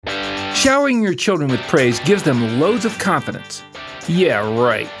Showering your children with praise gives them loads of confidence. Yeah,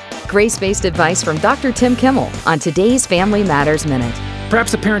 right. Grace-based advice from Dr. Tim Kimmel on today's Family Matters Minute.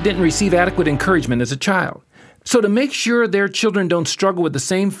 Perhaps a parent didn't receive adequate encouragement as a child. So to make sure their children don't struggle with the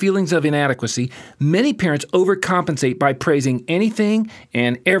same feelings of inadequacy, many parents overcompensate by praising anything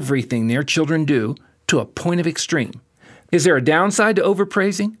and everything their children do to a point of extreme. Is there a downside to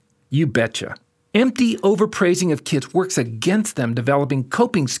overpraising? You betcha. Empty overpraising of kids works against them developing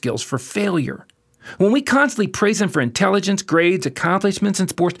coping skills for failure. When we constantly praise them for intelligence, grades, accomplishments, and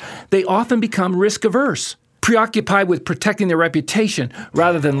sports, they often become risk-averse, preoccupied with protecting their reputation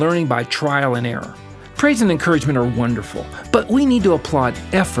rather than learning by trial and error. Praise and encouragement are wonderful, but we need to applaud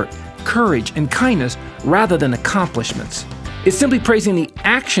effort, courage, and kindness rather than accomplishments. It's simply praising the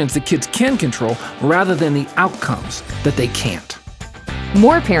actions the kids can control rather than the outcomes that they can't.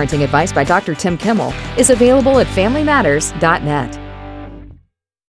 More parenting advice by Dr. Tim Kimmel is available at FamilyMatters.net.